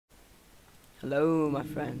Hello, my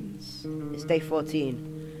friends. It's day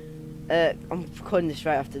 14. I'm recording this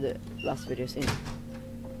right after the last video scene.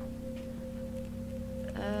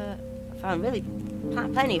 I found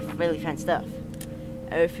plenty of really fun stuff.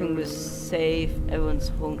 Everything was safe. Everyone's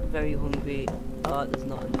very hungry. Oh, there's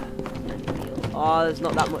not enough meal. Oh, there's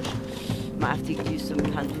not that much. Might have to use some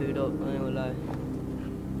canned food up. I won't lie.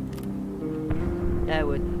 Yeah,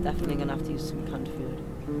 we're definitely gonna have to use some canned food.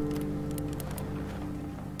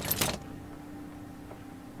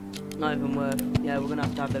 Not even worth. Yeah, we're gonna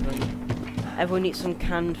have to have everyone. Everyone eat some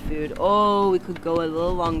canned food. Oh, we could go a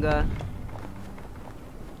little longer.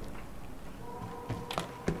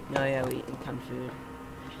 No, yeah, we're eating canned food.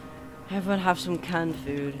 Everyone have some canned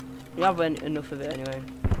food. We have enough of it anyway.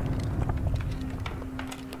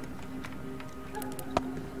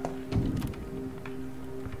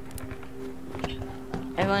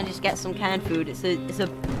 Everyone just get some canned food. It's a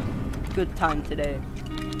good time today.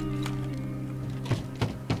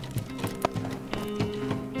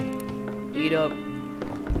 Eat up.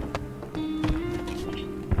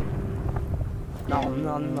 Nom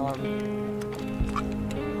nom nom.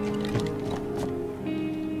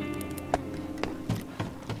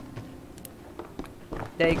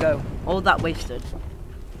 There you go. All that wasted.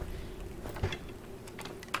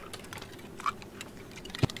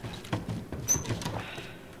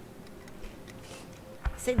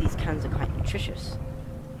 I'd say these cans are quite nutritious.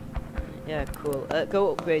 Yeah, cool.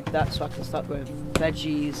 Go upgrade that so I can start growing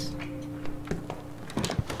veggies.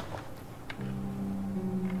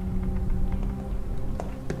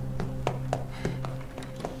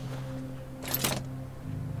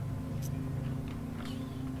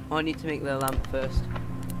 Oh, I need to make the lamp first.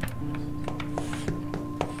 I'm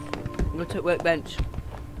going to workbench.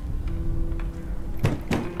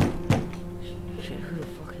 Shit, who the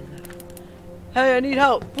fuck is that? Hey, I need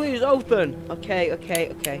help! Please open! Okay.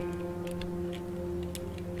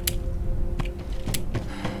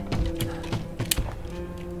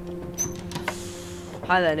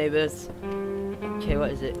 Hi there, neighbours. Okay,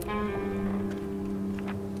 what is it?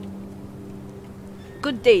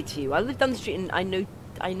 Good day to you. I live down the street and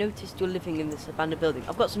I noticed you're living in this abandoned building.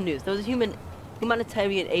 I've got some news. There was a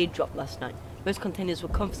humanitarian aid drop last night. Most containers were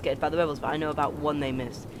confiscated by the rebels, but I know about one they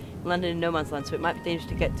missed. We landed in no man's land, so it might be dangerous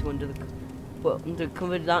to get to under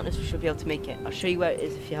cover of darkness. We should be able to make it. I'll show you where it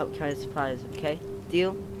is if you help carry the supplies. Okay?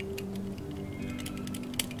 Deal?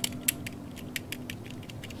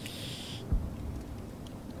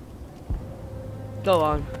 Go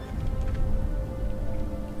on.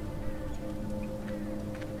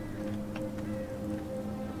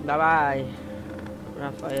 Bye bye,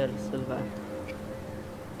 Raphael Silva.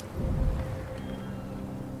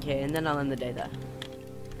 Okay, and then I'll end the day there.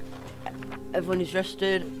 Everyone is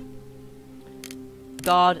rested.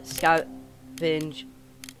 Guard, scavenge,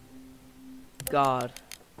 guard.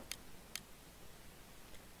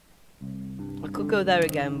 I could go there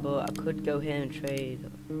again, but I could go here and trade.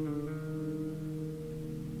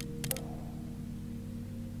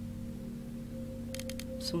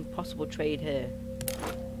 Some possible trade here.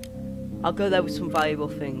 I'll go there with some valuable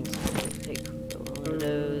things. Take one of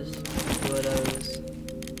those, two of those,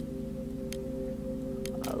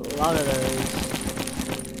 a lot of those.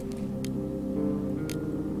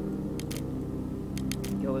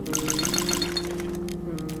 Go with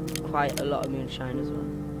quite a lot of moonshine as well.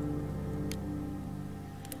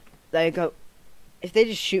 There you go. If they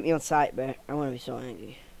just shoot me on sight, bro, I want to be so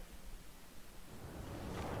angry.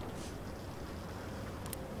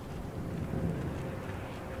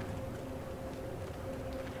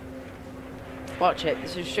 Watch it,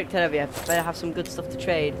 this is a restricted area. Better have some good stuff to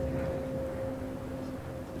trade.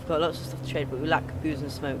 We've got lots of stuff to trade, but we lack booze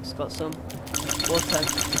and smokes. Got some water.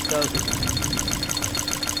 Let's go.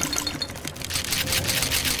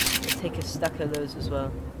 Let's take a stack of those as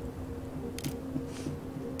well.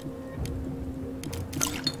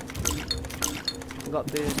 We've got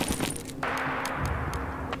booze.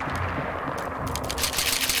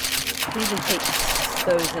 I can even take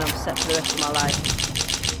those and I'm set for the rest of my life.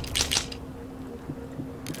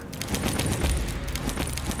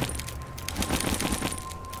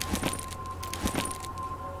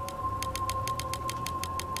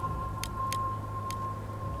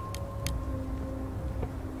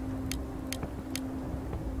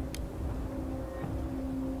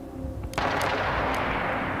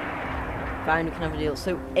 Fine, we can have a deal.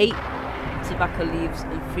 So 8 tobacco leaves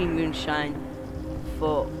and 3 moonshine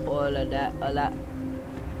for all of that.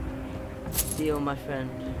 Deal, my friend.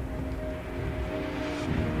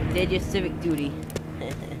 Did your civic duty.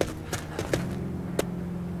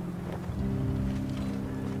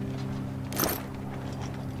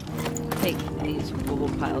 take these rubble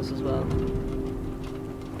piles as well.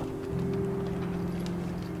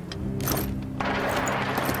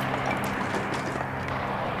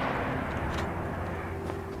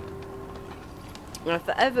 And if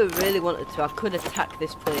I ever really wanted to, I could attack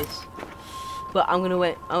this place. But I'm gonna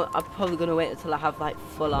wait. I'm probably gonna wait until I have like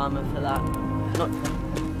full armor for that. Not.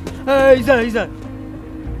 Hey, he's there! He's there!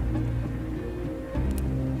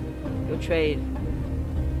 Go trade.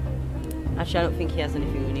 Actually, I don't think he has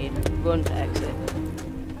anything we need. Run to exit.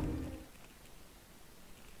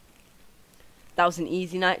 That was an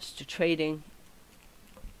easy night just to trading.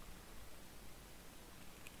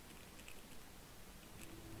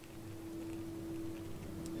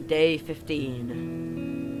 Day 15.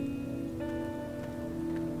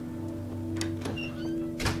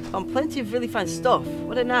 On plenty of really fine stuff.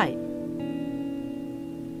 What a night.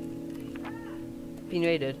 Being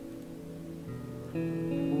raided.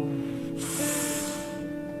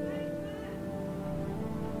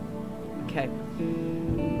 Okay.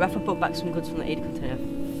 Rafa brought back some goods from the aid container. 4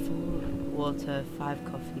 water, 5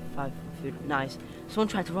 coffee, 5 food. Nice. Someone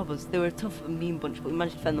tried to rob us. They were a tough and mean bunch, but we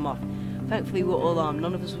managed to fend them off. Thankfully, we were all armed.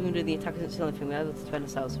 None of us were wounded. The attackers didn't steal anything. We were able to defend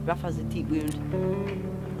ourselves. Rafa has a deep wound.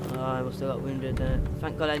 Oh, I must have got wounded there.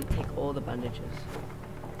 Thank God I didn't take all the bandages.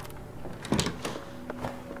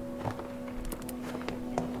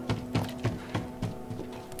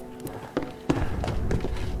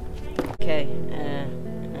 Okay,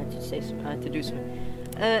 I had to do something.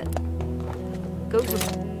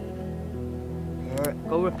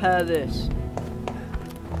 Go repair this.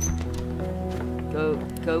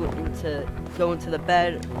 Go into the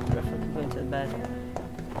bed. Go into the bed.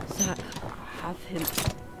 Zach, have him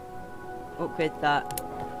upgrade that.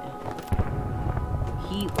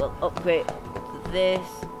 He will upgrade this.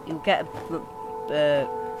 You'll get a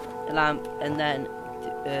lamp and then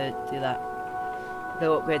do that.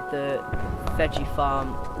 They'll upgrade the veggie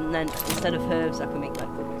farm, and then instead of herbs, I can make like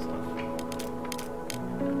good stuff.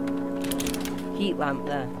 Heat lamp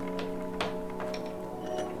there.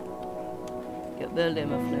 Get building,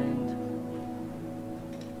 my friend.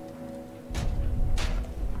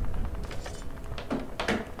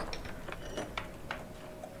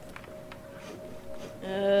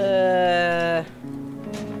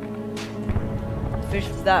 Finish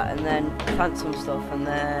with that, and then plant some stuff, and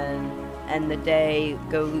then end the day,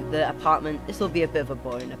 go loot the apartment. This will be a bit of a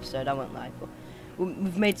boring episode, I won't lie, but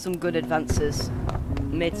we've made some good advances.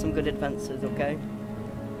 Okay?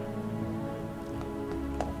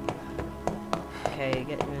 Okay,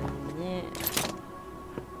 get in there.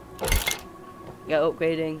 Get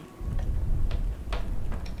upgrading.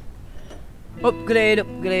 Upgrade.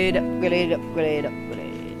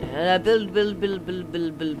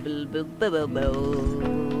 Build.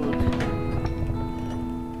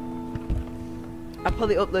 I'll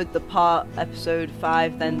probably upload the episode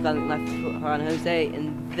 5, then Valiant Life of Juan Jose,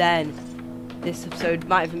 and then this episode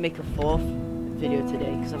might even make a 4th video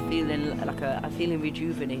today because I'm feeling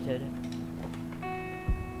rejuvenated.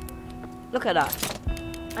 Look at that!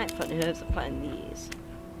 I ain't planting herbs, I'm planting these.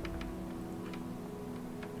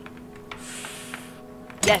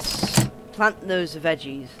 Yes! Plant those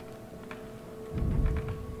veggies.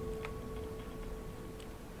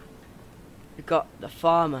 We got the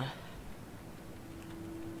farmer.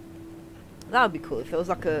 That would be cool if it was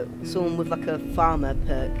like someone with like a farmer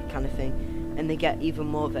perk kind of thing, and they get even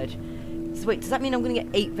more veg. So wait, does that mean I'm gonna get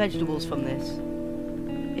 8 vegetables from this?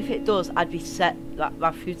 If it does, I'd be set. Like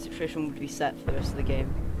my food situation would be set for the rest of the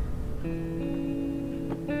game.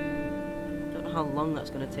 Don't know how long that's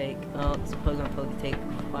gonna take. Oh, I suppose it'll probably take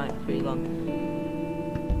quite pretty long.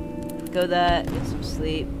 Go there, get some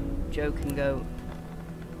sleep. Joe can go.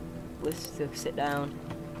 Let's sit down.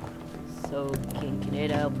 So King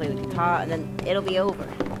Canada will play the guitar, and then it'll be over.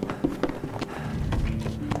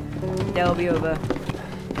 That'll be over.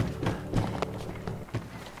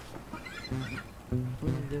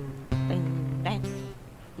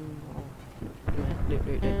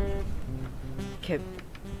 Okay.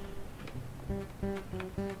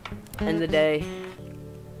 End the day.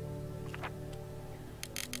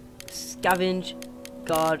 Scavenge.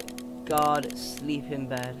 God, sleep in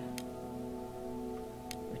bed.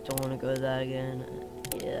 Don't want to go there again.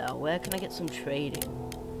 Yeah, where can I get some trading?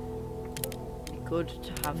 It'd be good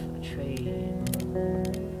to have a trade.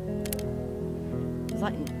 There's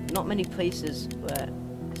like not many places where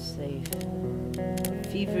it's safe.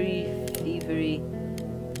 Thievery.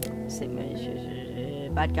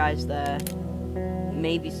 Bad guys there.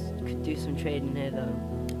 Maybe could do some trading here though.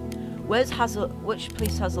 Which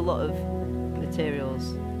place has a lot of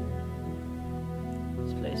materials?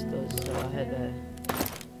 This place does, so I head there.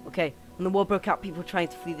 Okay, when the war broke out, people trying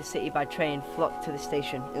to flee the city by train flocked to the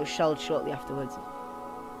station. It was shelled shortly afterwards.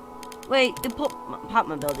 Wait, the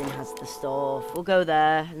apartment building has the stuff. We'll go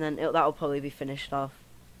there, and then that'll probably be finished off.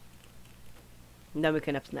 And then we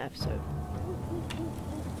can end the episode.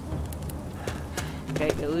 Okay,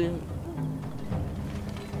 go.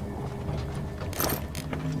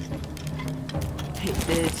 Take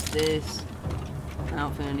this. I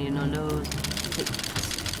don't think I need none of those. Take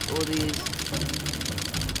all these.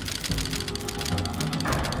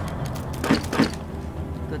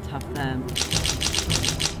 Good to have them.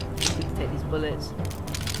 Take these bullets.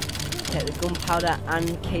 Take the gunpowder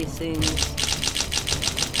and casings.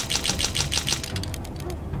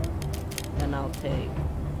 Then I'll take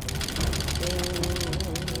this.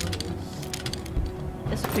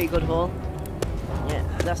 That's a pretty good haul. Yeah,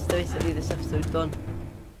 that's basically this episode done.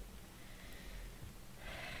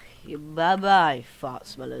 Bye bye, fart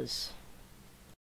smellers.